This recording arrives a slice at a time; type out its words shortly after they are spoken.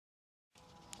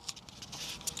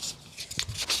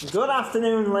Good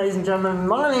afternoon, ladies and gentlemen.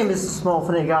 My name is Small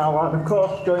Funny Guy, and of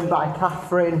course joined by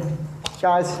Catherine.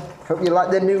 Guys, hope you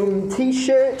like the new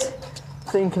t-shirt.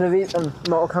 Thinking of it and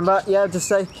Mortal Kombat. Yeah, just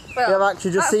say well, I've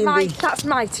actually just seen that's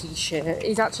my t-shirt.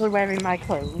 He's actually wearing my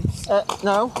clothes.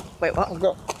 No. Wait, what? I've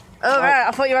got. Oh right,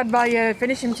 I thought you had my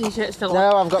finishing t-shirt still on.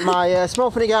 No, I've got my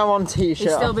Small Funny Guy 1 t-shirt.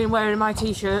 He's still been wearing my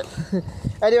t-shirt.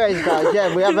 Anyways, guys,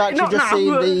 yeah, we have actually just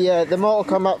seen the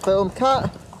Mortal Kombat film. Kat,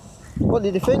 what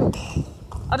did you think?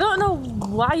 I don't know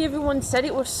why everyone said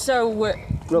it was so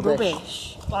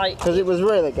rubbish. Like, because it was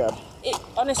really good.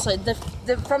 Honestly,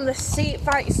 from the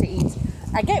fight scenes,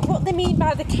 I get what they mean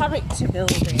by the character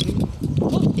building,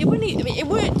 but it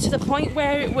weren't to the point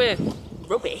where it were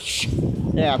rubbish.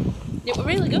 Yeah. It was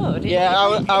really good.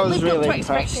 I was really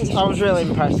impressed. I was really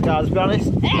impressed, guys, to be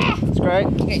honest. It's great.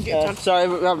 Sorry,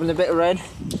 we're having a bit of rain.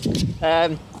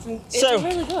 It's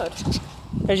really good.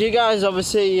 As you guys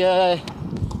obviously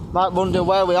might wonder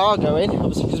where we are going,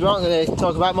 obviously, because we aren't going to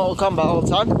talk about Mortal Kombat all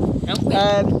the time.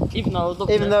 Even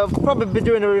though we'll probably be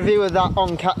doing a review of that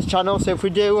on Kat's channel, so if we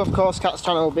do, of course, Kat's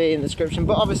channel will be in the description,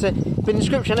 but obviously in the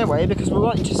description anyway, because we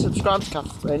want you to subscribe to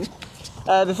Catherine.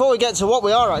 Before we get to what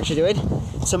we are actually doing,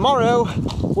 tomorrow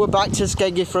we're back to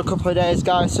Skeggy for a couple of days,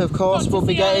 guys, so of course we'll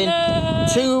be getting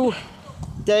 2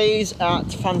 days at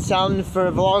Fansan for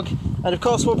a vlog, and of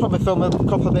course we'll probably film a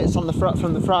couple of bits on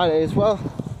from the Friday as well.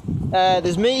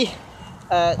 There's me,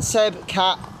 Seb,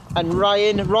 Kat and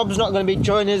Ryan. Rob's not going to be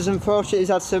joining us, unfortunately. He's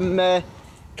had some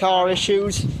car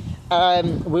issues.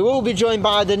 We will be joined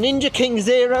by the Ninja King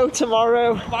Zero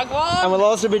tomorrow. And we'll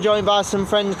also be joined by some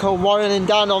friends called Warren and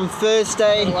Dan on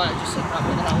Thursday. And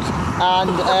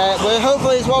we're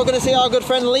hopefully as well going to see our good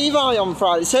friend Levi on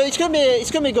Friday. So it's going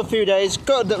to be a good few days.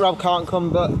 Good that Rob can't come,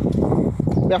 but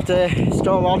we have to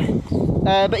stroll on.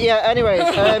 But yeah, anyways.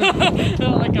 I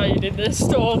don't like how you did this,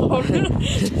 stalled on.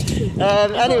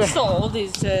 Anyway. Stalled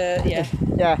is, yeah.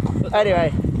 Yeah,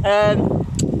 anyway.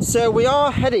 So we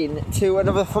are heading to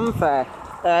another fun fair.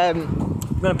 I'm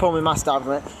going to pull my mask down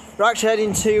for a minute. We're actually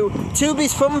heading to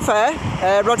Tuby's Fun Fair,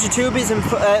 Roger Tuby's Fun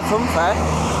Fair.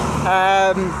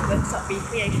 Worksop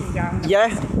Recreation Ground. Yeah,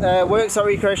 Worksop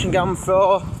Recreation Ground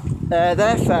for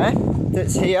their fair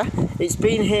that's here. It's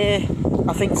been here,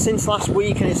 I think, since last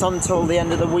week, and it's on until the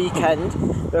end of the weekend.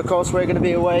 But of course, we're going to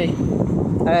be away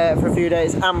for a few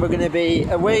days, and we're going to be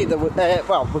away. We're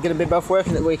going to be both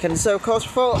working at the weekend. So of course,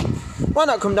 we thought, why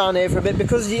not come down here for a bit?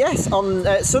 Because yes, on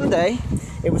Sunday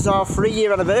it was our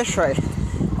 3-year anniversary.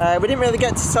 We didn't really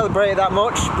get to celebrate that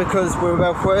much because we were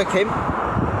both working.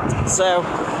 So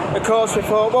of course we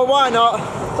thought, well, why not?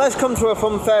 Let's come to a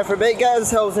fun fair for a bit, get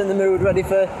ourselves in the mood, ready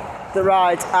for the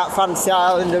ride at Fantasy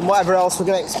Island and whatever else we're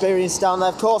going to experience down there.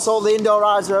 Of course, all the indoor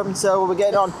rides are open, so we'll be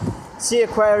getting on Sea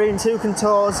Aquarium, Toucan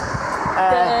Tours,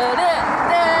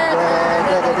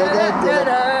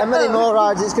 and many more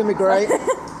rides. It's going to be great.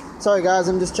 Sorry guys,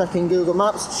 I'm just checking Google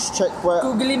Maps, just check where...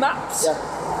 Googly Maps? Yeah,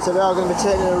 so we are going to be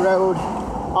turning a road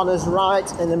on us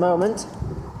right in a moment.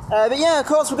 But yeah, of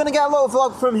course, we're going to get a little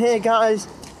vlog from here, guys.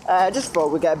 Just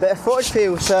thought we'd get a bit of footage for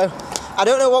you, so I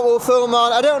don't know what we'll film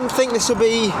on. I don't think this will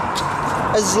be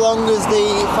as long as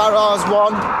the Farrars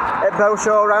one at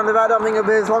Belshaw Roundabout. I don't think it'll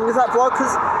be as long as that vlog,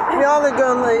 because we're only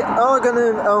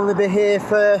going to only be here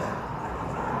for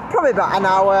probably about an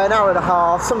hour and a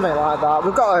half, something like that.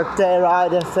 We've got a day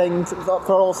rider thing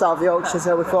for all South Yorkshire,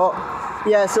 so we thought,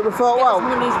 well,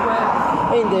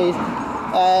 indeed.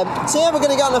 So yeah, we're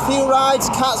going to get on a few rides.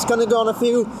 Kat's going to go on a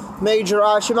few major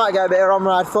rides. She might get a bit of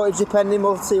on-ride footage, depending.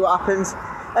 We'll see what happens.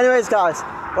 Anyways, guys,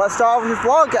 let's start off with this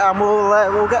vlog, and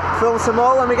we'll film some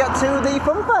more when we get to the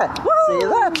fun fair. Woo! See you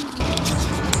there.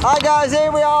 Hi guys,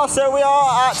 here we are. So we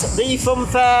are at the fun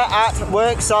fair at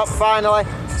Worksop. Finally,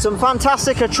 some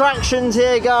fantastic attractions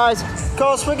here, guys. Of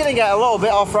course, we're going to get a little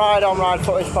bit off-ride, on-ride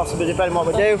footage, possibly depending on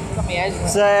what we do.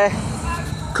 It's a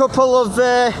couple of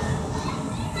like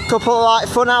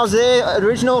funhouse here,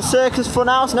 original circus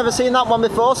funhouse. Never seen that one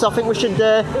before, so I think we should do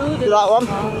that one.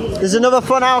 There's another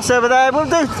funhouse over there. We'll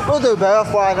do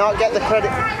both. Why not? Get the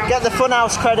credit, get the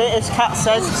funhouse credit, as Kat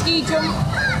says.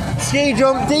 Ski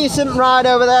jump, decent ride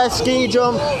over there. Ski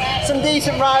jump, some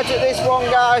decent rides at this one,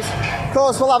 guys. Of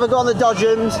course, we'll have a go on the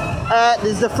Dodgems.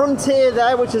 There's the Frontier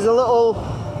there, which is a little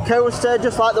coaster,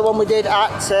 just like the one we did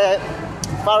at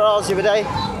Farrars the other day.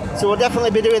 So we'll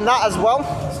definitely be doing that as well.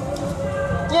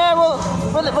 Yeah,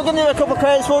 we're going to do a couple of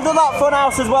crates. We'll do that fun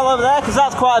house as well over there, because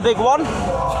that's quite a big one.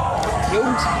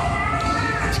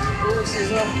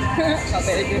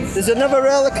 There's another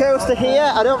roller coaster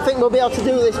here. I don't think we'll be able to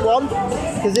do this one,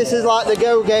 because this is like the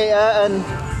Go-Gator, and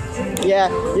yeah,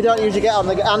 you don't usually get on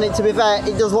the... And to be fair,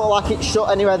 it does look like it's shut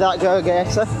anyway, that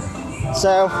Go-Gator.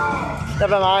 So,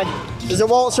 never mind. There's a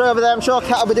waltzer over there, I'm sure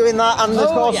Kat will be doing that, and of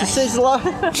course the Sizzler.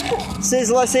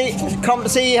 Sizzler,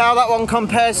 see how that one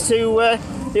compares to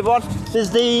the one. There's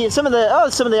some of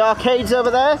the arcades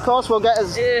over there, of course, we'll get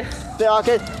us the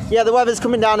arcade. Yeah, the weather's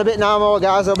coming down a bit now more,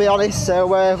 guys, I'll be honest, so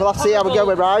we'll have to see how we go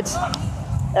with rides.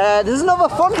 There's another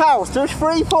fun house, there's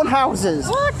 3 fun houses.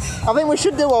 What? I think we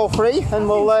should do all 3, and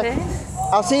we'll...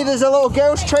 I'll see there's a little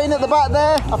ghost train at the back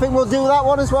there. I think we'll do that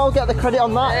one as well, get the credit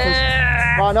on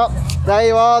that. Why not? There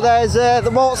you are, there's the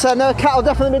waltzer. No, Kat will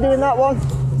definitely be doing that one.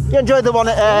 You enjoyed the one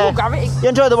at... Gravity. You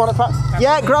enjoyed the one at...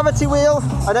 Yeah, gravity wheel.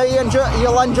 I know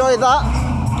you'll enjoy that.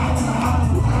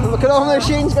 Look at all the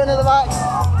machines going at the back.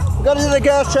 We're going to do the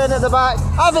ghost train at the back.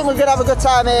 I think we're going to have a good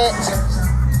time here.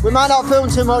 We might not film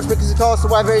too much because of course the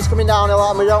weather is coming down a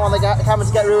lot and we don't want the camera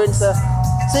to get ruined, so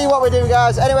see what we do,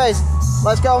 guys. Anyways,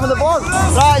 let's get on with the vlog.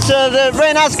 Right, so the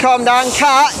rain has calmed down.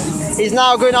 Kat is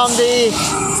now going on the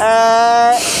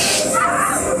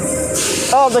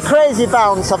the crazy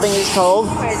bounce, I think it's called.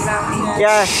 Crazy bounce.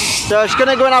 Yeah, so she's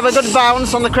gonna go and have a good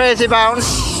bounce on the crazy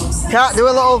bounce. Kat, do a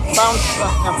little bounce.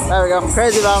 Oh, there we go,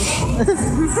 crazy bounce.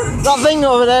 That thing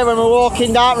over there when we're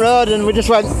walking down the road and we just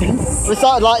went, we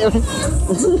started like,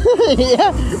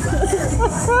 yeah.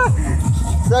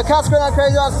 So Kat's going on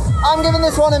crazy bounce. I'm giving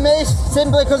this one a miss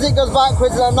simply because it goes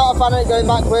backwards and I'm not a fan of it going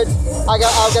backwards. I'll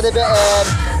get a bit,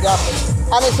 yeah.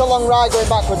 And it's a long ride going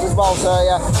backwards as well, so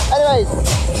yeah. Anyways,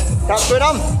 Kat's going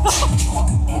on.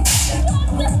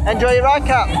 Enjoy your ride,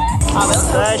 Kat. I will.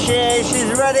 There she is,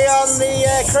 she's ready on the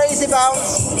crazy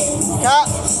bounce. Kat,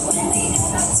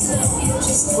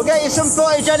 we'll get you some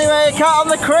footage anyway, Kat, on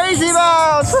the crazy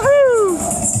bounce. Woohoo!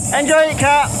 Enjoy it,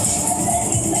 Kat.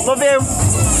 Love you.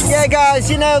 Yeah, guys,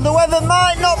 you know, the weather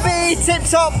might not be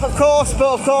tip-top, of course,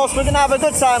 but of course we're going to have a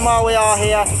good time while we are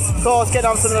here. Of course, get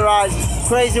on some of the rides.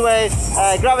 Crazy wave,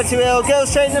 gravity wheel,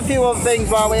 ghost train, and a few other things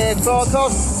while we're here. So, of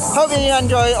course, hope you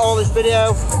enjoy all this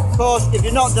video. Of course, if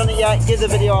you've not done it yet, give the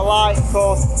video a like. Of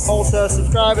course, also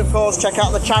subscribe. Of course, check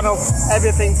out the channel.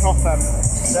 Everything proper.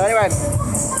 So anyway,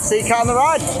 see Kat on the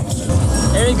ride.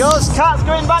 Here he goes. Kat's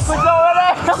going backwards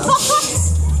already.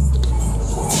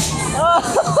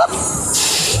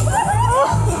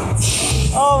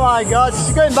 Oh my God,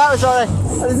 she's going backwards already.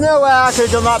 There's no way I could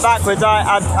have done that backwards.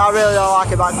 I really don't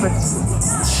like it backwards.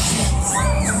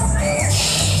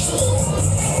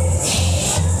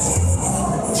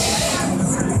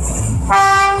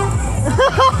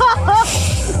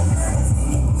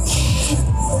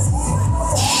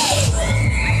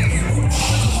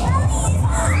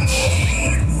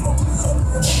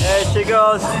 There she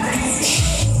goes.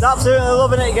 She's absolutely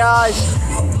loving it, guys.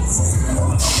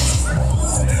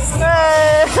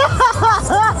 Hey!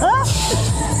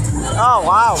 Oh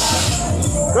wow.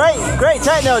 Great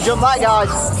techno jump that, guys.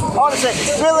 Honestly,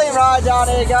 brilliant ride down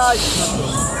here, guys.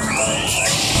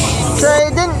 So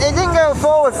it didn't go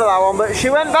forward for that one, but she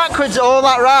went backwards all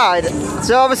that ride.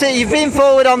 So obviously you've been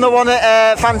forward on the one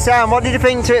at Fancy Island. What did you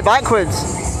think to it backwards?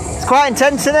 It's quite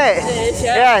intense, isn't it? It is,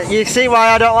 yeah. Yeah, you see why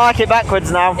I don't like it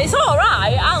backwards now. It's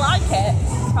alright, I like it.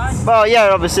 It's fine. Well, yeah,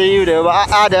 obviously you do,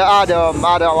 but I don't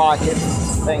like it.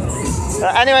 I think.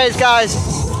 Anyways, guys,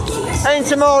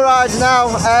 into more rides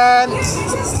now. I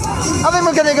think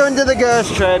we're going to go into the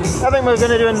ghost train. I think we're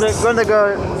going to go to the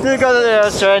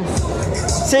ghost train.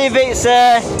 See if it's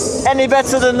any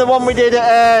better than the one we did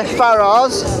at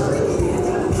Farrars.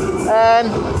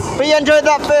 But you enjoyed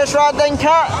that first ride then,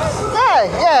 Kat?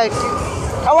 Yeah.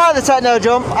 I like the techno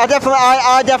jump. I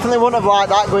definitely wouldn't have liked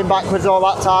that going backwards all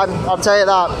that time. I'll tell you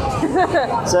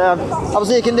that. So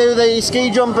obviously you can do the ski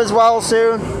jump as well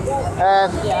soon.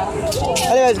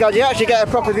 Anyways, guys, you actually get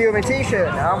a proper view of my t-shirt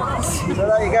now. So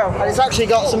there you go. And it's actually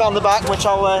got some on the back, which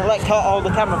I'll let Kat hold the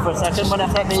camera for a second when I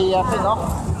take the thing off.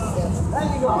 There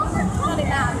you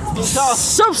go.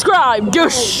 Subscribe,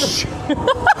 gush.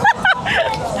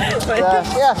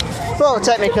 Yeah, thought I'd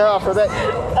take my coat off for a bit.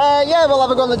 Yeah, we'll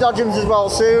have a go on the Dodgems as well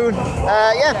soon.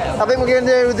 Yeah, I think we're going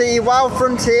to do the Wild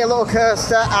Frontier little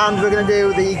coaster and we're going to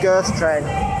do the ghost train.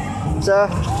 So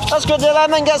let's go do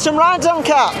them and get some rides on,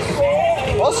 Kat.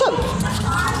 Awesome.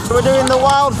 So we're doing the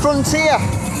Wild Frontier.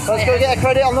 Let's go get a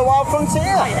credit on the Wild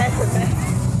Frontier.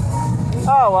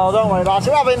 Oh well, don't worry about it.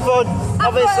 We're having fun,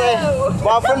 obviously.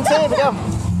 Wild Frontier, here we go.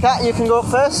 Kat, you can go up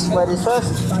first. Ladies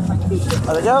first.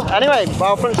 There we go. Anyway,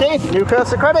 Wild Frontier, new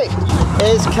coaster credit.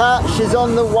 Here's Kat, she's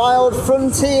on the Wild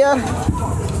Frontier.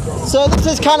 So this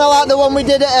is kind of like the one we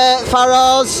did at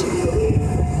Farrars.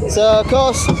 So of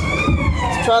course,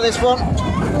 let's try this one.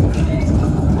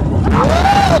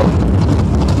 Whoa!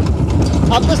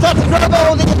 I've just had to grab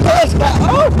hold of the first Kat.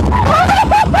 Oh!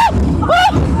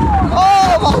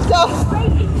 Oh my God!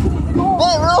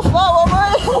 bit rough that one,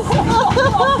 mate.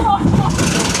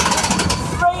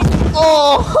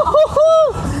 Oh!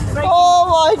 Oh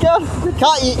my god!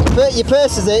 Can't you? Your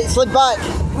purse is it? Slid back.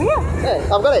 Oh, yeah.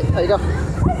 Yeah, I've got it. There you go. Oh,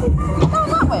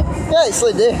 that way? Yeah, it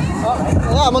slid there. Alright.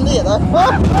 Yeah, I'm under it there.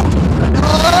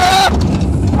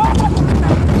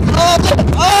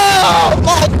 Oh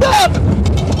my god!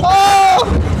 Oh!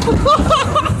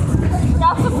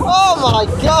 Oh my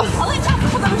god! I like that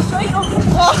because I was straight up.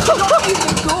 Not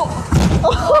even go.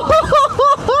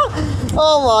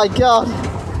 Oh my god!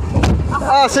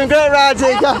 Oh, some great rides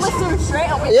here, guys.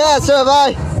 Yeah, so have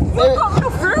I.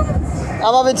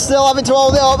 I'm still having to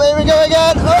hold it up. Here we go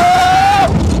again. Oh!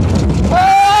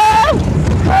 Oh!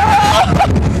 Oh!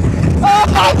 Oh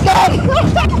my god!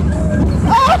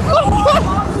 Oh!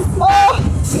 Oh!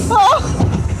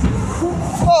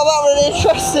 Oh, that was an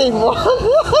interesting one.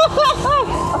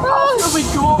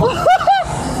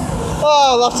 Oh,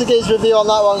 I'll have to get his review on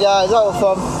that one, guys. That was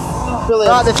fun.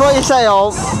 Brilliant. Right, before you say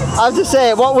all, I have to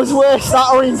say, what was worse,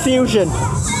 that or Infusion?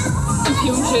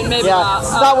 Infusion, maybe yeah,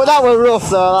 that. That were rough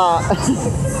though, that.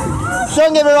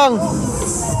 Don't get me wrong,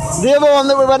 the other one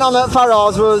that we went on at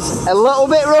Farrell's was a little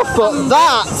bit rough, but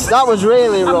that was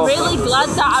really rough. I'm really glad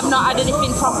that I've not had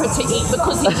anything proper to eat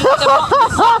because the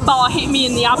bar hit me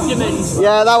in the abdomen.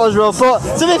 Yeah, that was rough, but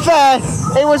to be fair,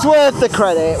 it was worth the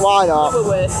credit, why not? It was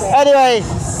worth it. Anyway,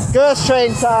 ghost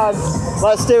train time.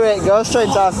 Let's do it, ghost train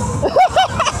time.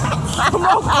 I'm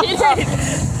not kidding.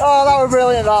 Oh, that was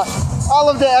brilliant, that. I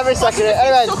loved it every second.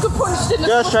 Anyway,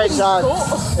 ghost train time.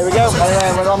 Here we go.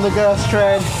 Anyway, we're on the ghost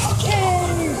train.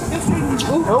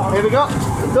 Oh, here we go.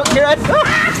 Look, your head.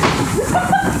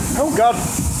 Oh, God.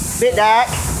 Bit dark.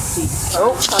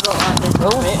 Oh, I don't like it.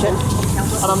 Oh, shit.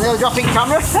 And I'm nearly dropping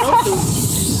camera.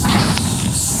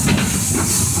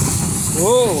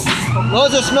 Whoa.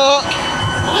 Loads of smoke.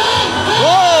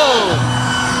 Whoa.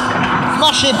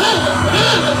 Smashing.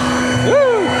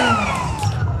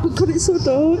 Woo. God, it's so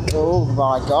dark. Oh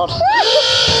my god.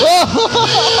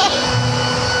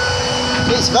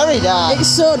 It's very dark. It's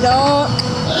so dark.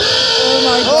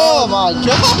 Oh my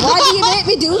god. Why do you make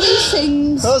me do these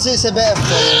things? Because it's a bit of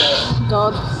fun, isn't it?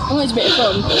 God, I know it's a bit of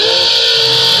fun.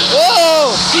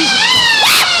 Whoa!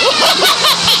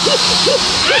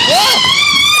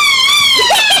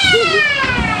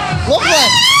 Lovely!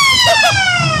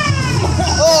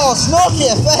 Oh, smoky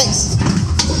effects!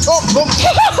 Oh, bump!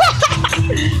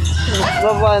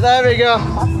 Lovely, there we go.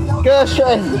 Ghost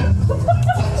train.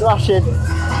 Smashing.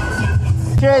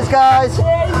 Cheers, guys.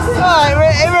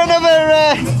 Right,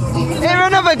 here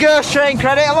another ghost train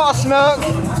credit. A lot of smoke.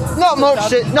 Not much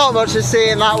to see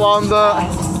in that one, but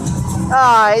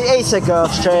it's a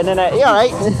ghost train, isn't it? You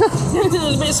alright? It's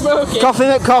a bit smoky. Coffee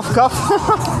mate, cough.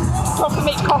 Coffee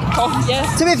mate, cough,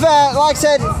 yeah. To be fair, like I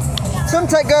said, some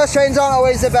ghost trains aren't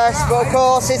always the best, but of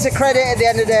course it's a credit at the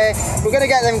end of the day. We're going to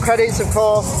get them credits, of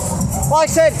course. Like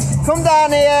I said, come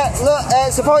down here, look,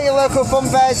 support your local fun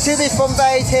fairs. Tuby Fun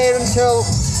Fair is here until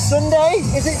Sunday.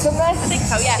 Is it Sunday? I think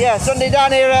so, yeah. Yeah, Sunday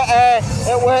down here at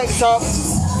Worksop.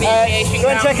 Go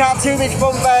and check out Tuby's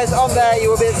Fun Fairs on there. You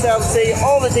will be able to see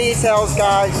all the details,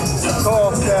 guys, of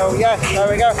course. So yeah, there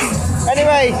we go.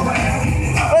 Anyway,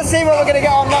 let's see what we're going to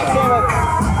get on next.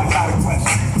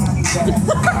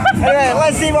 Anyway,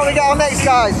 let's see what we get on next,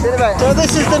 guys. In a bit. So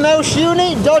this is the most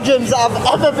unique dodgems that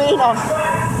I've ever been on.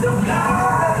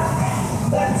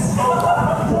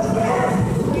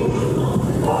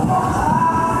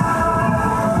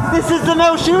 This is the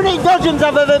most unique dodgems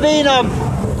I've ever been on.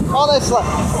 Honestly,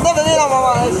 never been on one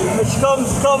like this. Which come.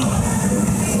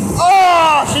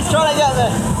 Oh, she's trying to get me.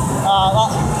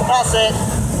 That's it.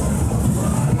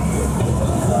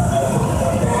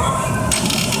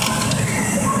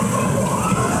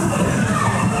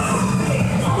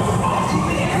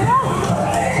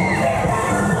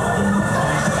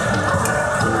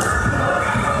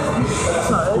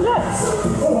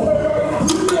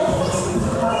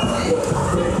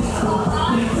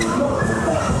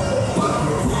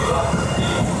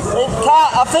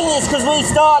 I think it's because we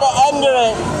started at end of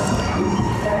it.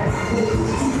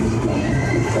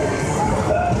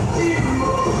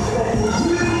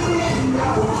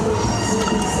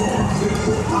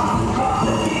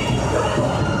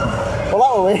 Well,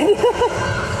 that will win.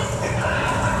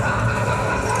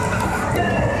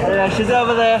 Yeah, she's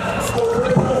over there.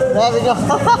 There we go.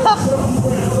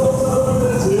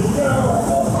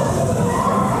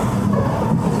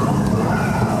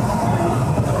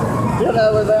 You know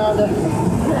we're behind her.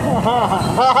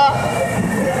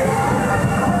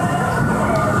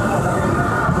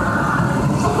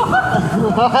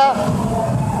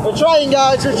 We're trying,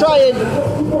 guys, we're trying.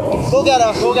 We'll get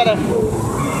her.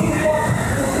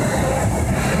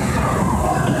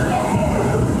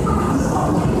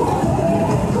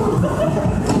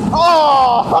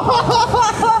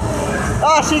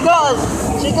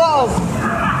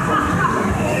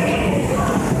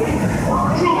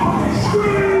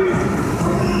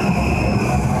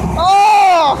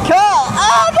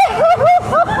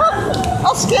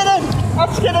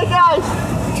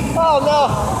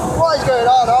 going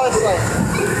on, honestly.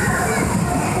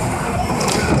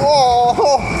 Oh.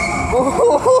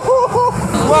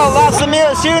 Well, that's the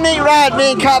most unique ride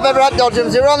me and Kat have ever had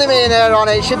Dodgems. There were only me and her on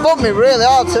it. She bugged me really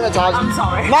hard sometimes. I'm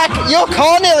sorry. Mike, your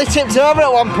car nearly tipped over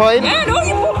at one point. Yeah, no,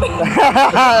 you bugged me.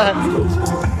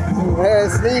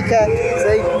 Sneaker.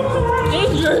 See?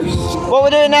 Dangerous. What we're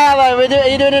doing now then? Are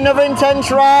you doing another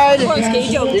intense ride? You're on ski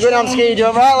jump. You're going on ski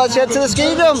jump. Right, let's head to the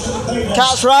ski jump.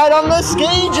 Cat's ride on the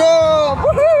ski jump.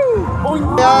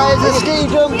 Woohoo! Yeah, it's a ski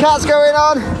jump. Cat's going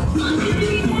on.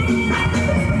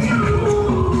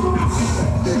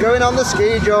 She's going on the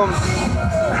ski jump.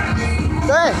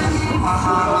 There.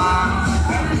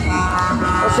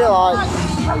 What's she like?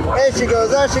 Here she goes.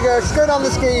 There she goes. She's going on the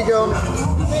ski jump.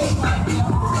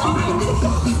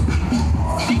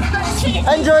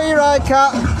 Enjoy your ride,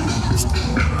 Kat.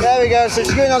 There we go, so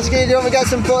she's going on ski jump. We get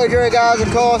some footage of her, guys,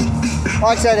 of course.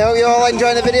 Like I said, I hope you're all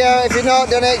enjoying the video. If you've not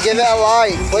done it, give it a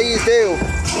like, please do.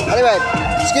 Anyway,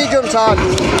 ski jump time.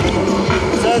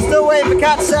 So still waiting for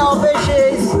Kat to set off. Here she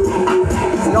is.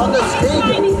 She's on the ski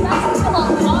jump.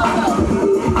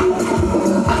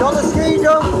 She's on the ski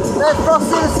jump. There's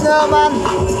Frosty the Snowman.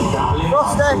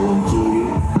 Frosty.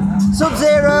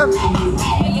 Sub-Zero.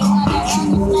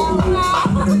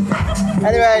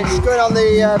 Anyway, just going on the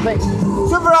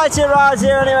good variety of rides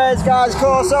here anyways, guys. Of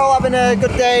course, all having a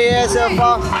good day here so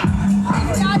far.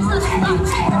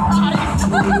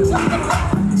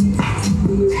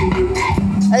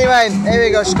 Anyway, here we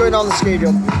go, she's going on the ski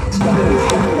jump.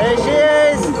 Here she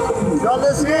is, she's on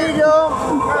the ski jump.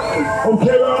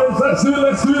 Okay, guys, let's do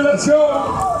it, let's go.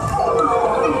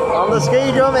 On the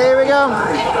ski jump, here we go.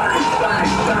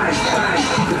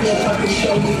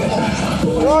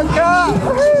 One car!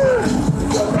 Woohoo!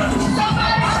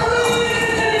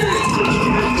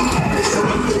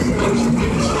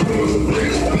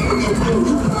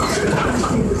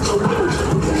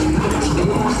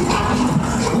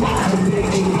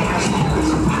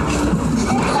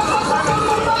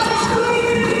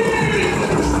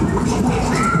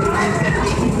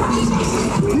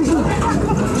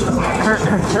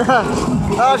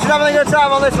 Oh, she's having a good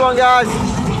time on this one, guys.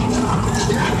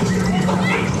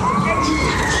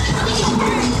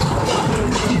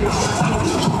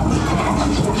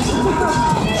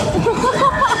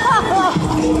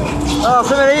 Oh,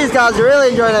 some of these guys are really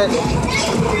enjoying it.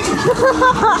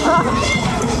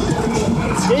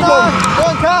 Go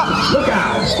on, Kat. Look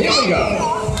out, here we go.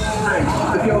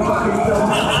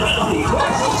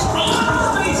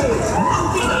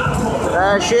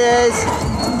 There she is.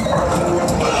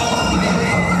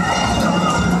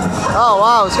 Oh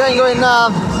wow, it's getting going now.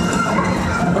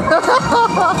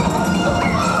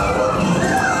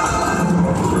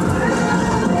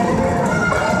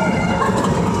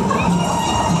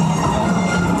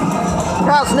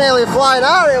 Cat's nearly flying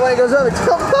out here when it goes over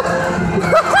jump.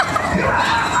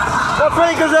 Watch when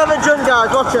it goes over jump,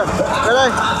 guys. Watch it.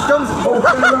 Ready? Jump.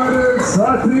 Riders,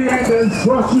 at the end,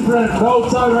 instructions and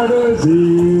multi-riders.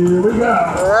 Here we go.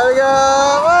 There we go.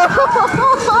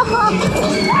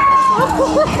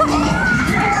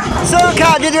 So,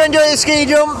 Kat, did you enjoy the ski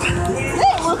jump?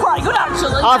 Yeah, it was quite good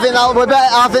actually. I think that'll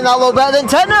look better than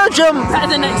Tenno jump. Better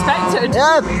than expected.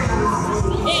 Yeah.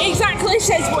 It exactly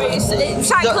says what it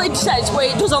says what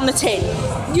it does on the tin.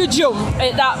 You jump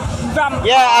at that ramp.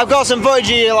 Yeah, I've got some footage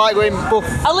of you like going buff.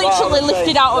 I literally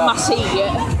lifted out of my seat.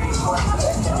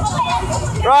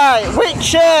 Right,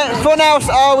 which funhouse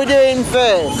are we doing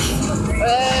first?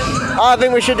 I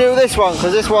think we should do this one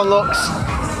because this one looks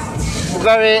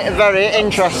very, very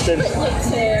interesting.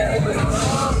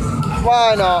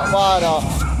 Why not? Why not?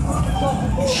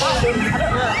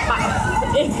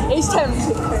 It's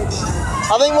tempting.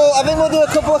 I think we'll do a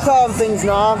couple of calm things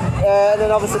now, and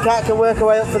then obviously Kat can work her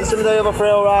way up for some of the other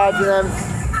thrill rides, and then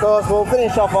of course we'll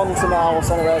finish off on some house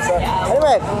anyway. So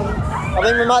anyway, I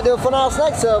think we might do a fun house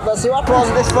next. So let's see what happens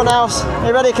at this fun house. Are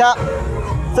you ready, Kat?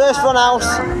 First fun house.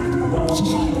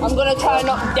 I'm gonna try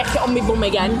not to deck it on my bum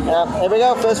again. Yeah, here we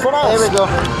go. First fun house. Here we go.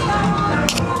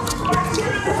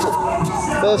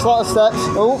 First lot of steps.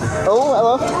 Oh,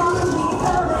 hello.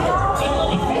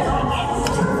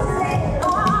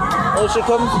 Here she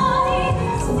comes.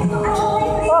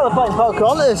 Oh, they're playing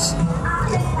Pocahontas.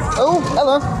 Oh,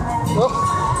 hello. Oh.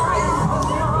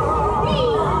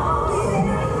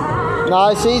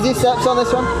 Nice, easy steps on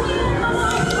this one.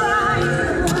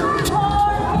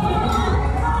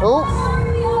 Oh.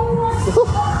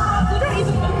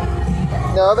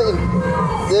 No, but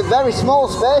they're very small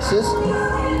spaces.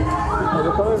 Are we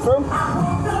coming through?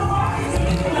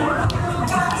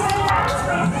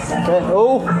 Okay.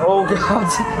 Oh God.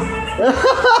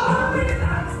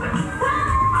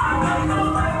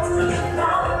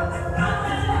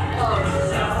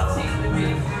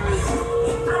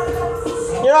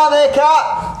 alright there, Cat?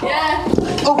 Yeah.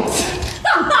 Oh.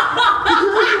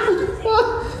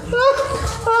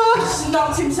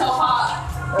 Knocked himself out.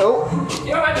 Oh.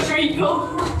 You're a treacle.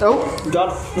 Oh,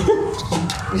 God.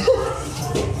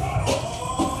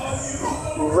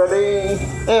 Ready?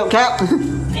 Hey, Cat.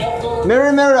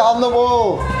 Mirror, mirror on the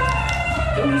wall.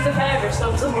 Who's the fairest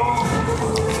of them all?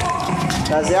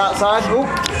 There's the outside. Oh.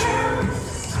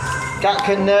 Cat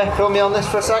can film me on this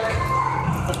for a sec.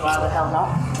 Why the hell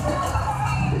not?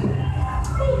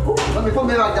 Let me put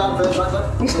me back down first,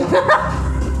 actually.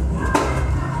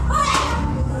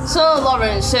 So,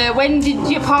 Lawrence, when did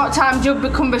your part-time job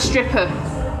become a stripper?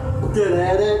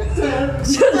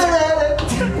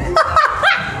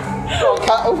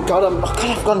 Oh God,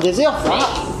 I've gone dizzy off that.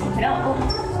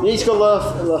 You need to go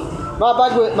low. My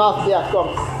bag with my, yeah, go on.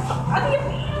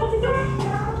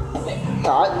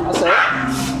 Alright, that's it.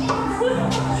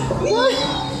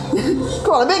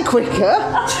 Go on, a bit quicker.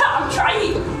 I'm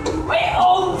trying. Wait,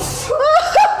 oh!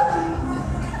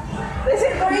 This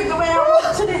isn't going the way I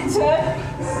wanted it to.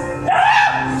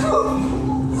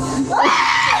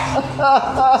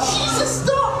 Jesus,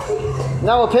 stop!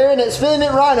 Now appearing at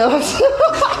Spearmint Rhinos.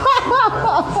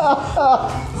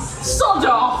 Sod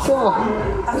off! Come on.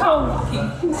 I can't walk it.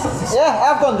 Yeah,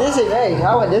 I've gone dizzy, mate.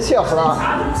 I went dizzy off of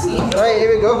that. Right,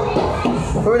 here we go.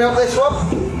 Coming up this one.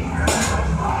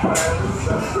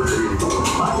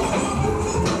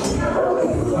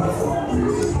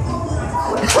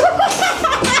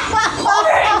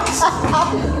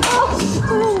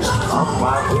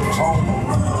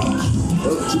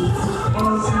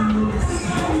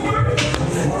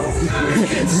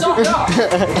 Stop it off!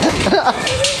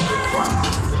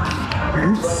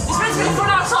 It's meant to be fun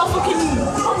outside fucking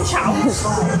punch out.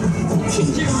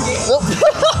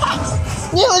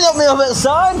 Nearly got me off at the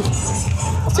side.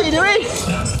 What's he doing?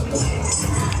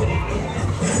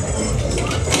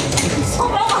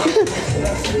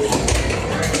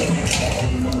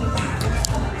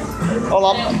 Hold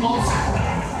on.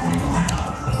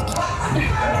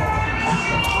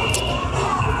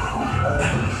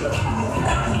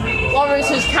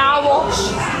 Lawrence's car wash.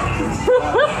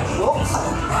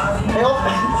 Hey, up.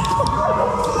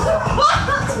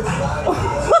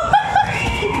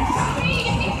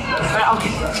 Right,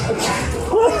 okay.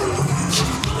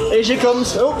 Here she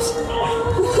comes. Oops.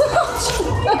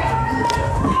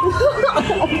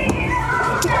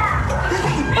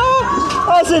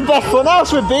 That's the best fun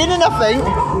house we've been in, I think.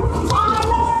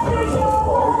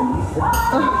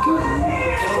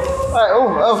 Right,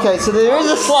 oh, okay, so there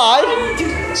is a slide.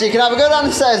 So you can either go down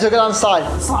the stairs or go down the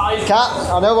slide. Slide. Cat,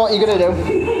 I know what you're going to do.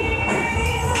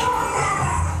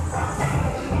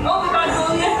 Oh, the guy's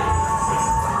on you.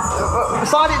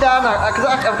 Slide it down, because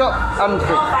I've got hand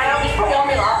free. Oh, fine, I'll just put it on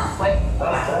my lap. Wait.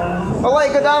 I'll let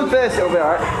it go down first, it'll be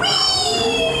alright.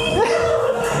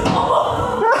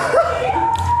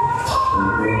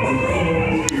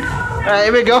 Alright,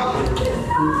 here we go.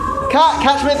 Cat,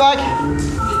 catch me bag.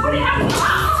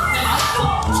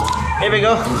 Here we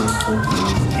go.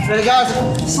 Ready, guys?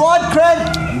 Slide crane.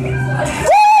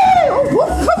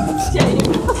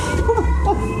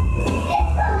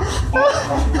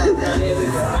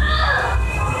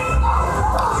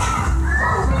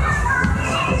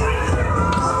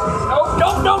 No,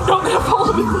 don't gonna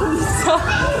follow me.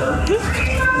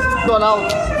 Go on,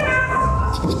 out.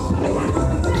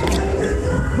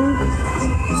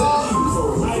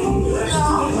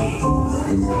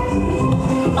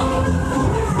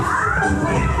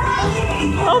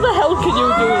 How the hell can you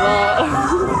do that?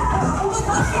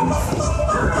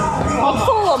 I'll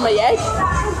fall on my head.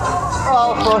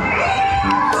 Oh, fun.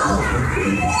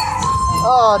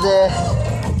 Oh dear.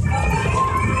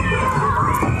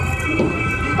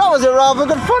 That was a rather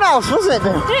good fun house, wasn't it,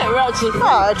 Bill? Yeah, we're actually.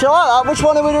 Oh, actually, I like that. Which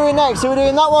one are we doing next? Are we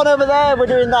doing that one over there? We're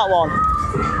doing that one.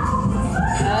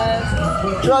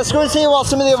 Let's go and see what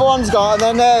some of the other ones got,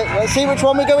 and then let's see which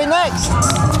one we're going next.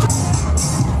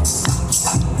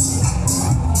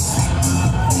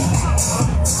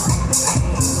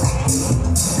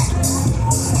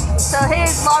 So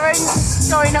here's Lawrence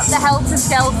going up the Helter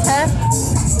Skelter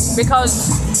because,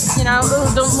 you know, who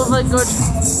don't love a good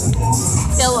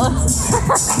skelter?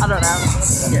 I don't know.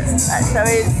 Right, so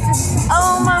he's just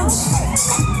almost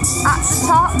at the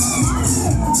top.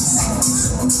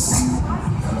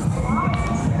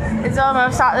 It's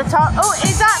almost at the top. Oh,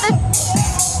 is that the?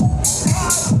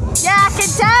 Yeah, I can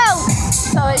tell.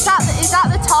 So it's at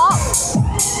the top.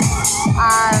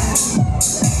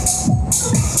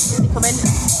 Come in.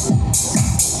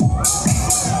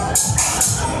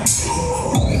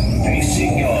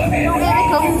 Facing your enemy, Oh, here he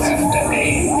comes. have to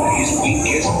aim at his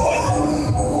weakest point.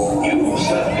 Use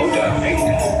the motor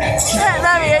finger. Yeah,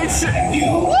 there he is.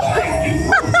 You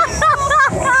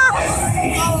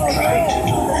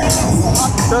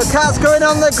So Cat's going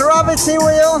on the gravity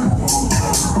wheel.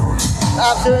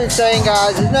 Absolutely insane,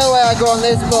 guys. There's no way I go on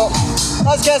this, but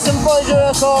let's get some footage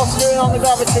of course doing on the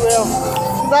gravity wheel.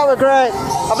 That was great.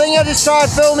 I think I just tried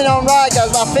filming on right,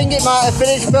 guys, but I think it might have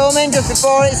finished filming just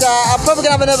before it, so I'm probably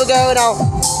gonna have another go and I'll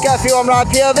get a few on right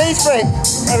POVs for it.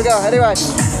 There we go. Anyway,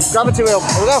 gravity wheel.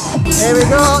 Here we go. Here we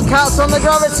go. Cat's on the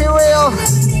gravity wheel.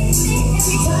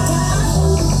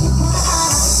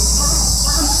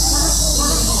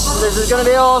 This is going to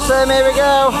be awesome, here we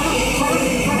go.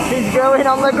 He's going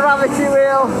on the gravity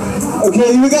wheel.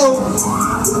 Okay, here we go.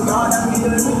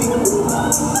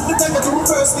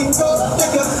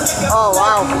 Oh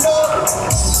wow.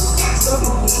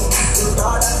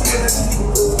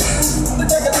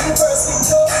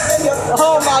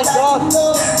 Oh my god.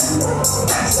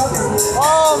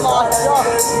 Oh my god.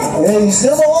 Hey, he's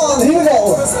still on, here we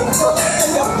go.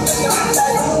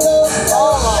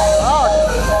 Oh my god.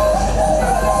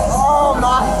 Oh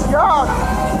my god!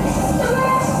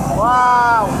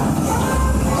 Wow!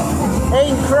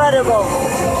 Incredible!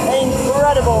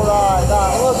 Incredible ride,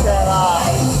 man. Look at that!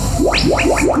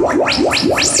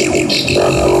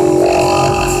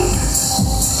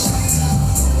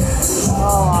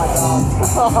 Oh my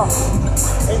god!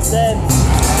 Insane!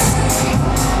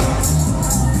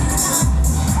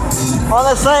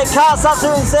 Honestly, Cat's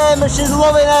absolutely insane, but she's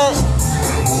loving it!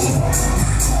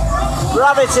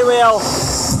 Gravity wheel!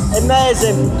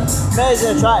 Amazing,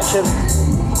 amazing attraction.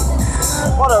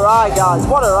 What a ride, guys,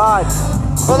 what a ride.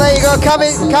 Well, there you go, Cat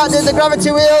did the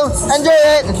gravity wheel. Enjoy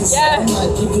it. Yeah.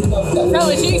 Felt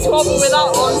a cheese wobble with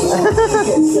that one.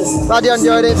 Glad you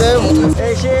enjoyed it, boo.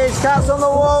 Here she is, Cat's on the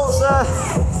waltzer.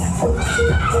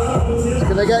 It's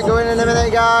gonna get going in a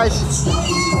minute, guys.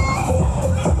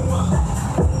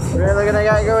 Really gonna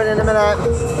get going in a minute.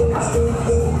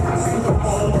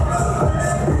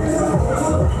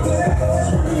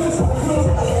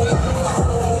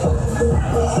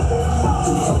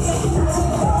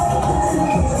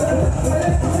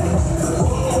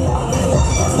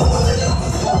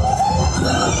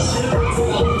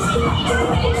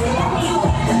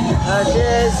 There she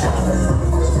is.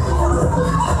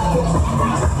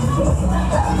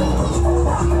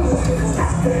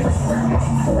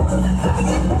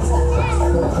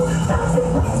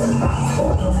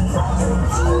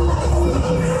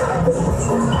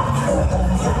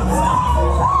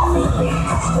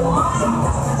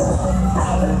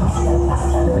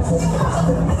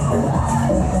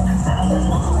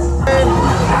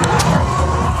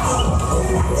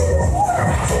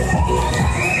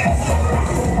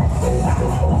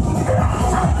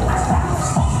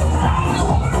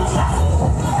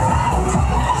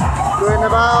 Going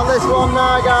about on this one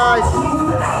now, guys.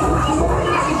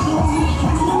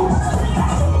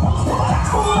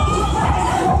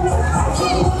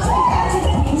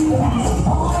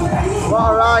 What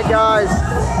a ride, guys.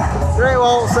 Great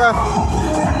waltzer.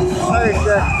 There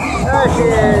she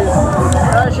is.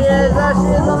 There she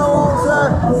is on the waltzer.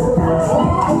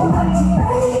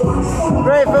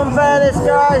 Great fun fair this,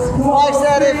 guys. Like I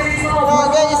said, if you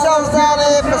want to get yourselves down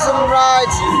here for some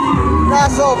rides,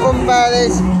 that's all fun fair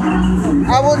this.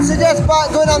 I would suggest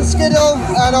going on Skiddle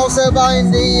and also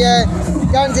buying the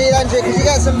guaranteed entry because you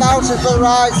get some vouchers for the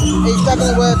rides. It's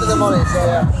definitely worth the money, so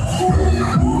yeah.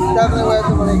 Definitely worth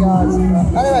the money, guys.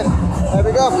 Anyway, there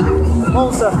we go.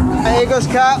 Monster. And here goes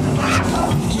Cat.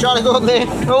 She's trying to go up there.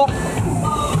 Oh.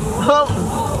 Oh.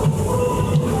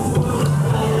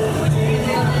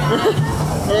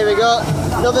 Here we go.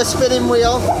 Another spinning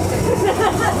wheel.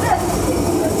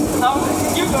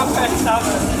 You go first, Sam.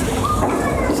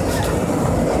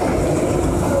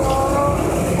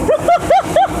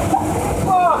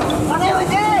 I nearly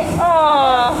did it! Oh.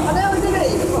 I nearly did it!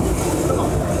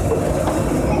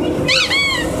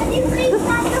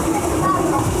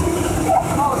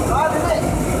 Oh, God, did it?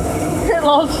 Get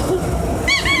lost.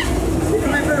 You're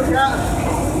coming through, Cat.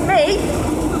 Me?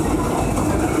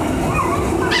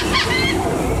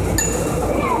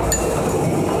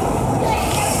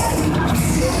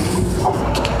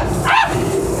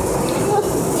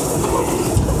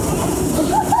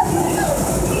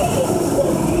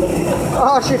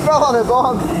 Oh, she fell on her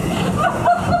bum.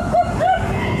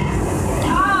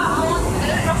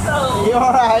 You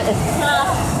alright?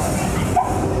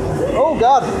 Oh,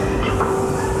 God.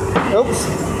 Oops.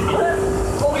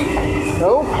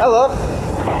 Oh, hello.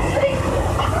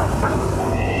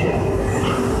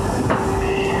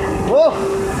 Whoa.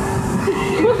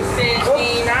 Me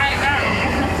right now.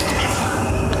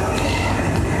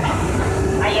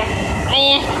 Hiya.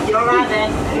 You alright then?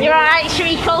 You alright,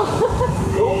 Shriekle?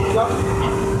 Oh, God.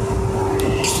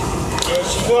 Here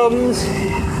she comes.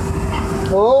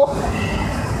 Oh.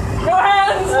 Your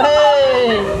hands!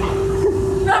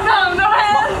 No, no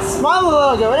hands. Smile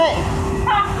logo, innit?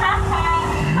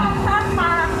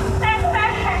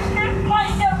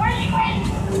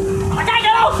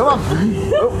 Come on.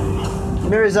 Oh.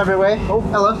 Mirrors everywhere. Oh,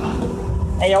 hello.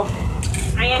 Hey, yo.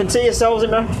 Can see yourselves in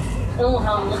there. Oh,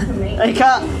 hell, look at me. Hey,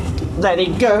 cat. Let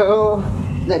it go.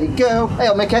 Let it go. Hey,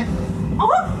 up, Mickey.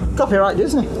 Copyright,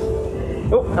 doesn't it?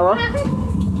 Oh, hello.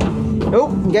 Oh,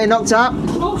 I'm getting knocked out.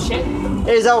 Oh, shit.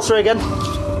 Here's Elsa again.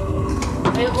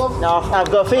 Hey, love. Now,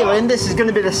 I've got a feeling this is going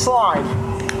to be the slide.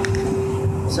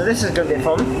 So this is going to be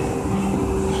fun.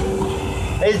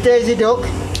 Here's Daisy Duck.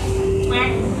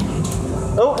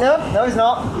 Oh, no, it's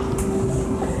not.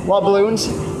 What balloons?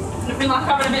 Looking like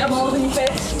having a bit of mold in your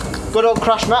face. Good old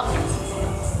crash map.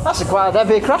 That's quite a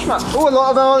heavy crash map. Oh, a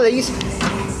lot of all of these.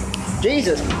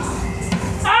 Jesus.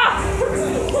 Ah!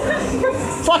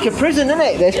 It's like a prison, isn't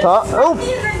it, this part? Oh,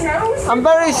 I'm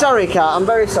very sorry, cat. I'm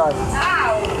very sorry.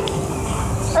 Ow!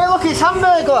 Hey, look, it's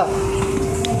Hamburglar.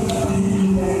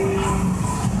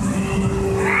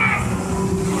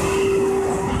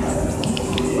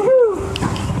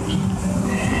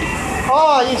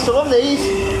 Oh, I used to love these.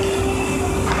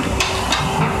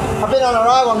 I've been on a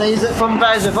ride on these at fun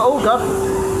fairs before. Oh god.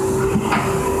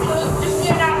 Just do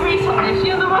that grease on this,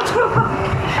 you're the one.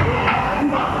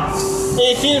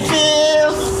 If you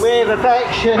feel with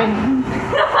affection.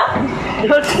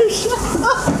 You're too shy.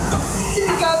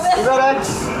 You ready?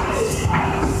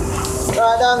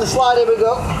 Right, down the slide, here we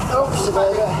go. Oops, a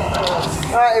bit.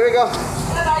 Alright, here we go.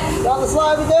 Down the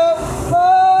slide we go.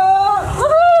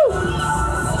 Woohoo!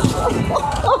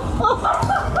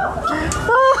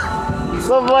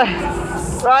 Lovely.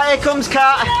 Right, here comes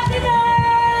Kat.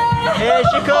 Here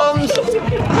she comes.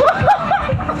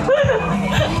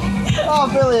 Oh,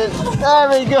 brilliant. There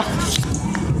we go.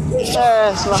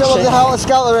 Show of the Helter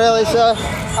Skelter, really, so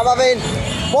I'm having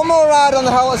one more ride on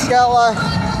the Helter Skelter,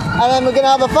 and then we're going to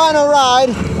have a final ride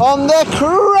on the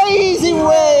Crazy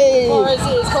Wave. Or is it?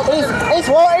 It's called It's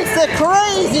what? It's the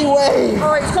Crazy Wave.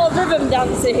 Oh, it's called Rhythm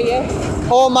Dancer here.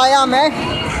 Or Miami.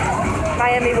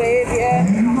 Miami Wave, yeah.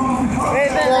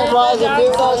 Anyway,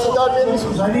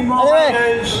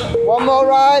 one more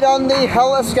ride on the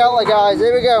Helter Skelter, guys.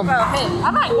 Here we go. Well, hey,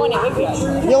 I might go on it with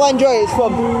you. You'll enjoy it. It's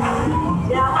fun.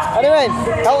 Anyway,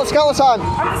 Helter Skelter time.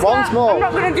 Once more. I'm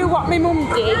not going to do what my mum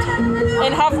did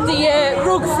and have the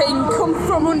rug thing come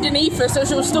from underneath her so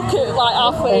she was stuck it like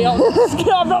halfway on.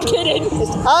 I'm not kidding.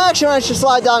 I actually managed to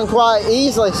slide down quite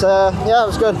easily, so yeah, it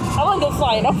was good. I won't go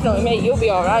flying off, no, mate. You'll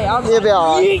be alright. You'll be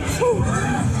alright.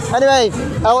 Anyway,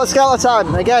 Helter Skelter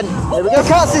time again. Here we go.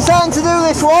 Cat's deciding to do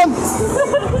this one.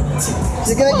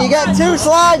 You get 2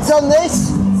 slides on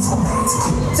this.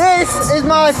 This is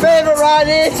my favourite ride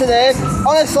here today.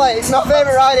 Honestly, it's my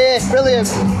favourite ride here. It's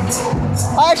brilliant.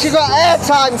 I actually got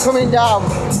airtime coming down.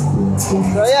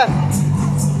 So yeah.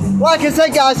 Like I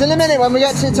said, guys, in a minute when we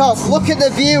get to the top, look at the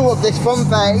view of this fun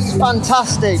fair. It's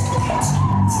fantastic.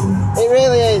 It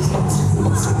really is.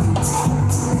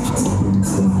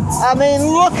 I mean,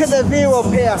 look at the view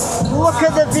up here. Look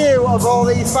at the view of all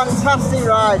these fantastic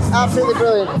rides. Absolutely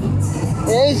brilliant.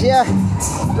 It is, yeah.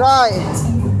 Right.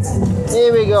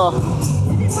 Here we go.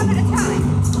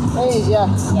 It is, yeah.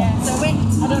 Yeah, so wait,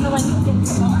 I don't know when you get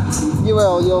to that. You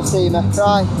will, you'll see me.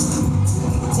 Right.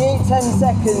 10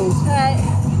 seconds. Right.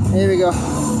 Here we go.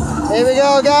 Here we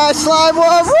go, guys. Slide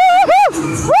 1.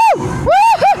 Woo-hoo! Woo!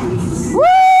 Woo!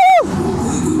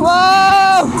 Woo!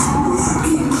 Whoa!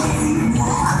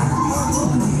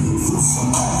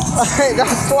 Alright,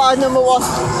 that's slide number 1.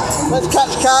 Let's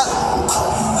catch Kat.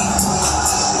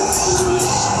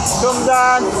 Come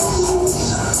down.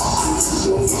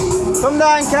 Come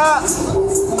down, Kat.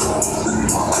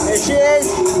 Here she is.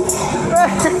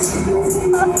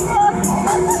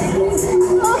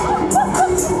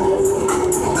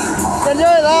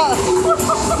 Enjoy that.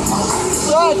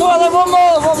 Right, go on then, one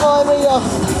more, here we go.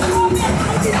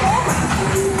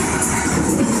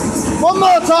 One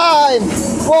more time.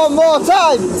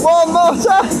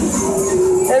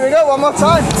 Here we go, one more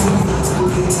time.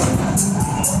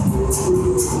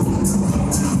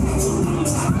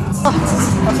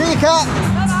 I'll see you, Kat.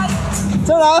 Bye-bye.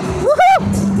 Ta-ra. Woohoo!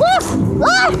 Woo!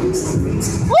 Ah!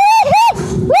 Woohoo!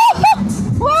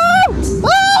 Woohoo!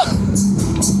 Ah!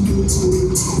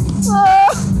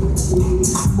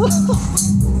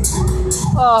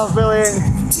 Oh, brilliant.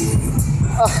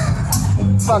 Oh,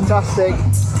 fantastic.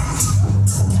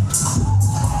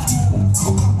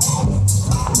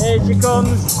 Here she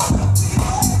comes.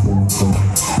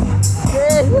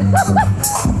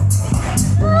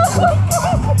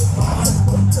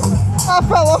 I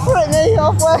fell off right there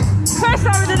halfway. First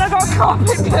time I got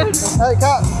carpet burn. Hey,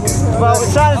 Kat. Well,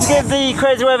 we're trying to give the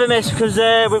crazy weather miss because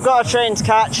we've got a train to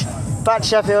catch. Back to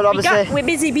Sheffield, obviously. We're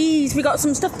busy bees. We got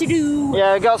some stuff to do.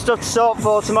 Yeah, we got stuff to sort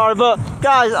for tomorrow. But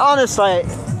guys, honestly,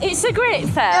 it's a great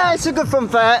fair. Yeah, it's a good fun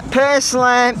fair.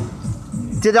 Personally,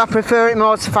 did I prefer it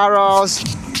more to Farrars?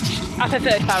 I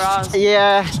prefer Farrars.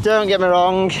 Yeah, don't get me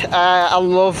wrong. I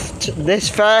loved this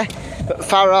fair, but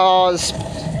Farrars,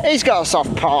 he's got a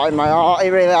soft part in my heart. He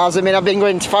really has. I mean, I've been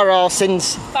going to Farrars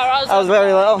since I was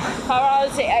very little.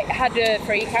 Farrars, it had a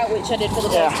freak out, which I did for the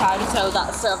first time, so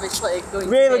that's obviously going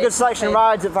to really good selection of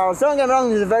rides at Farrars. Don't get me wrong,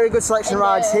 there's a very good selection of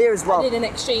rides here as well. I did an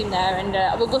extreme there, and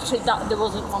I was gutted that there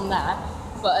wasn't one there.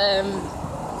 But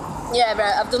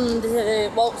yeah, I've done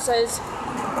the waltzers.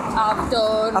 I've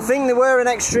done. I think there were an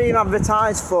extreme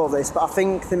advertised for this, but I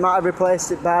think they might have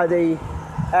replaced it by the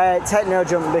techno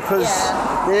jump because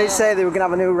they did say they were going to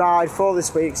have a new ride for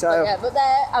this week. So but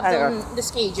there I've done the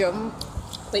ski jump,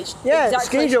 which the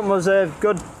ski jump was a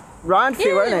good ride for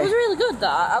you, wasn't it? It was really good.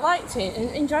 That I liked it and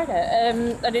enjoyed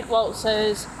it. I did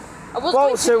waltzers.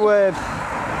 Waltzers were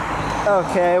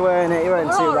okay, weren't it? You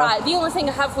weren't too bad. The only thing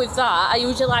I have with that, I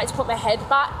usually like to put my head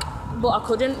back, but I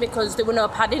couldn't because there were no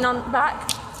padding on the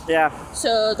back. Yeah.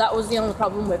 So that was the only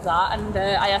problem with that, and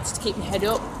I had to keep my head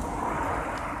up.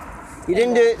 You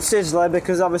didn't do it Sizzler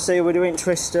because obviously we're doing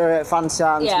Twister at Fancy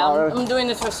Island tomorrow. Yeah, I'm doing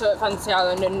the Twister at Fancy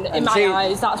Island, and in my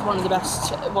eyes, that's one of the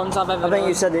best ones I've ever done. I think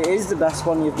you said it is the best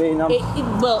one you've been on.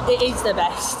 Well, it is the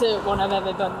best one I've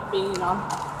ever been on.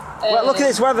 Well, look at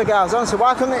this weather, guys. Honestly,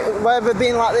 why couldn't it weather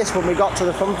been like this when we got to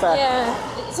the fun fair?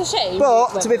 Yeah, it's a shame.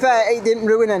 But to be fair, it didn't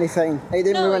ruin anything. It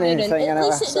didn't ruin anything. At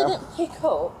least it didn't pick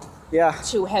up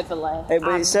too heavily.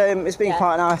 It's been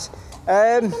quite nice.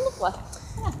 It's been lovely.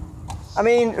 Yeah. I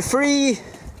mean, free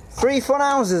fun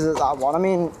houses at that one. I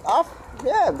mean,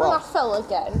 Well, I fell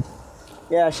again.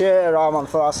 Yeah, sure, I'm on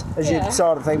for us, as you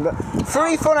sort of thing. But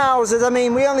 3 fun houses. I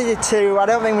mean, we only did 2. I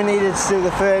don't think we needed to do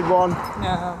the third one.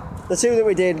 No. The 2 that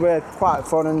we did were quite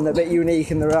fun and a bit unique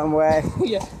in their own way.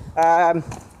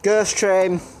 Ghost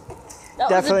Train,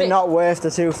 definitely not worth the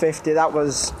 $250. That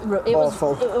was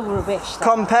awful. It was rubbish.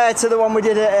 Compared to the one we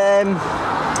did at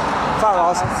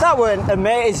Farrars, that weren't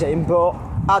amazing, but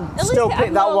I'd still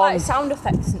pick that one. Like sound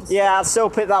effects and stuff. Yeah, I'd still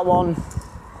pick that one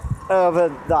over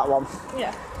that one.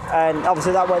 Yeah. And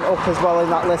obviously that went up as well in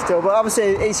that lift hill, but obviously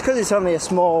it's because it's only a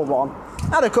small one.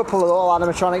 I had a couple of little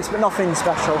animatronics, but nothing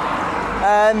special.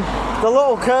 The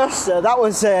little coaster, that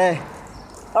was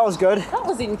good. That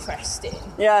was interesting.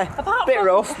 Yeah, apart bit from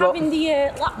rough, having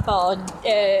the lap board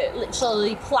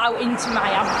literally plough into my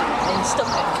abdomen and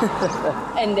stomach.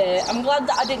 And I'm glad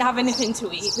that I didn't have anything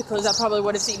to eat because I probably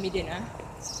would have seen me dinner.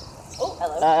 Oh,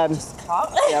 hello. Just can't.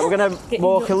 Yeah, we're going to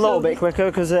walk a little bit quicker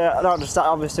because not just that,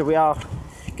 obviously we are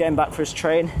getting back for his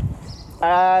train.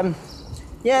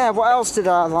 Yeah, what else did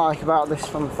I like about this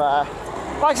fun fair?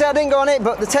 Like I said, I didn't go on it,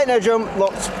 but the techno jump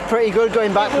looked pretty good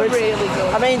going backwards. It was really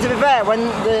good. I mean, to be fair, when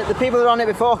the people who were on it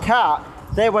before Kat,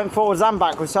 they went forwards and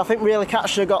backwards, so I think really Kat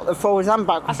should have got the forwards and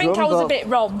backwards I think run, I was a bit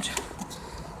robbed.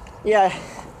 Yeah,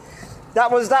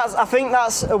 I think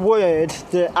that's a word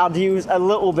that I'd use a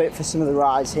little bit for some of the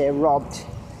rides here, robbed.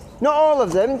 Not all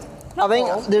of them. I think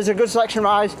there's a good selection of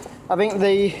rides. I think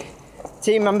the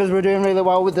team members were doing really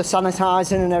well with the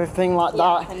sanitising and everything like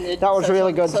that. That was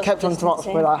really good. They kept on top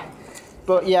with that.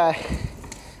 But yeah,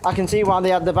 I can see why they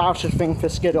had the voucher thing for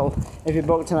Skiddle if you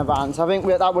booked in advance. I think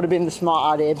that would have been the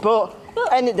smart idea. But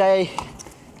end of the day,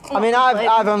 I mean,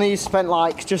 I've only spent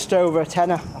like just over a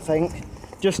tenner, I think.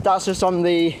 That's just on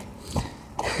the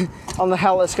on the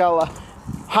Helter Skelter.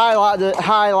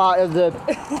 Highlight of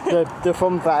the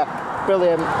fun fair.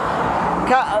 Brilliant.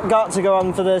 Kat got to go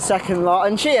on for the second lot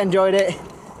and she enjoyed it.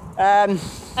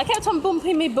 I kept on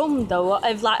bumping my bum though,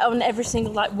 on every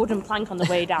single wooden plank on the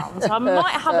way down. So I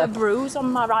might have a bruise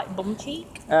on my right bum cheek.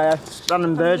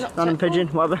 Random bird, random pigeon,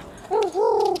 whatever.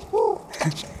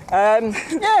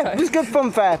 Yeah, it was a good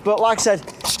fun fair. But like I said,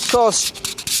 of course,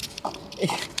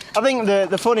 I think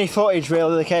the funny footage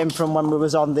really came from when we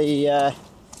was on the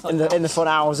in the fun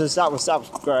houses. That was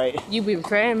great. You were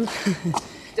framed.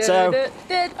 So,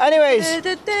 anyways,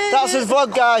 that's his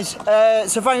vlog, guys.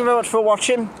 So thank you very much for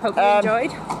watching. Hope you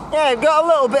enjoyed. Yeah, we've got a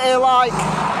little bit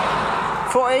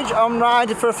of footage on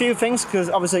ride for a few things because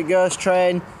obviously Ghost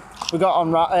Train we got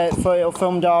on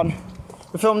filmed on.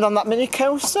 We filmed on that mini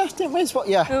coaster, didn't we?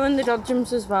 Yeah. Oh, and the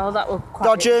Dodgems as well. That were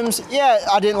quite. Dodgems, yeah.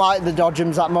 I didn't like the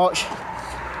Dodgems that much.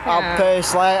 Yeah.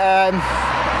 Personally,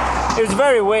 it was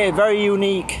very weird, very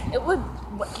unique. It was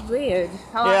weird.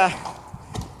 Yeah.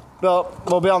 But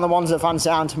we'll be on the ones at Fancy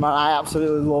Island tomorrow. I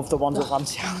absolutely love the ones at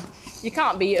Fancy Island. You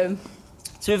can't beat them.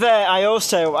 To be fair, I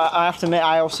have to admit,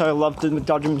 I also loved the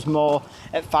dodgems more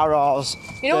at Farrars.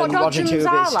 You know what than watching dodgems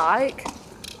are Tubies.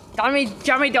 like?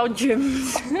 Jammy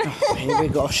dodgems. Here we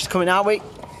go, she's coming out with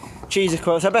Jesus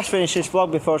Christ. I best finish this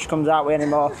vlog before she comes out with any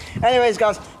more. Anyways,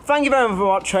 guys, thank you very much for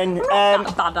watching.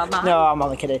 Not bad, am I? No, I'm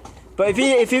only kidding. But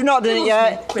if you've not done it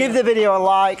yet, give the video a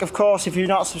like. Of course, if you've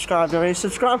not subscribed already,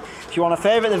 subscribe. If you want to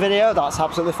favourite the video, that's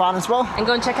absolutely fine as well. And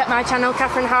go and check out my channel,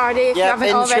 Catherine Hardy, if you haven't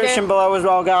in the already. description below as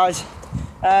well, guys.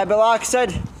 But like I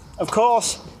said, of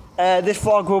course, this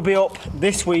vlog will be up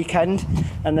this weekend,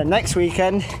 and then next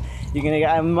weekend you're going to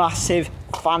get a massive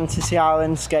Fantasy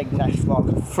Island Skegness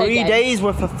vlog. 3 days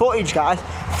worth of footage, guys.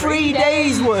 3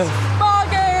 days worth.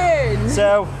 Bargain!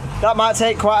 So that might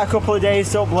take quite a couple of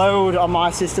days to upload on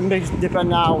my system,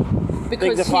 depending how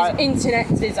because his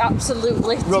internet is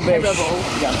absolutely rubbish. terrible.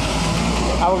 Yeah.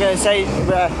 I was going to say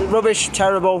rubbish,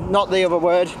 terrible, not the other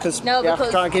word, because trying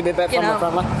to keep it a bit family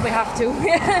friendly. We have to.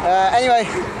 Anyway,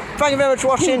 thank you very much for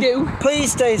watching.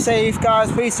 Please stay safe,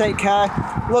 guys. Please take care.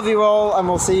 Love you all, and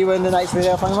we'll see you in the next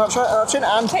video. Thank you very much for watching,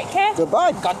 and take care.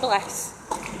 Goodbye. God bless.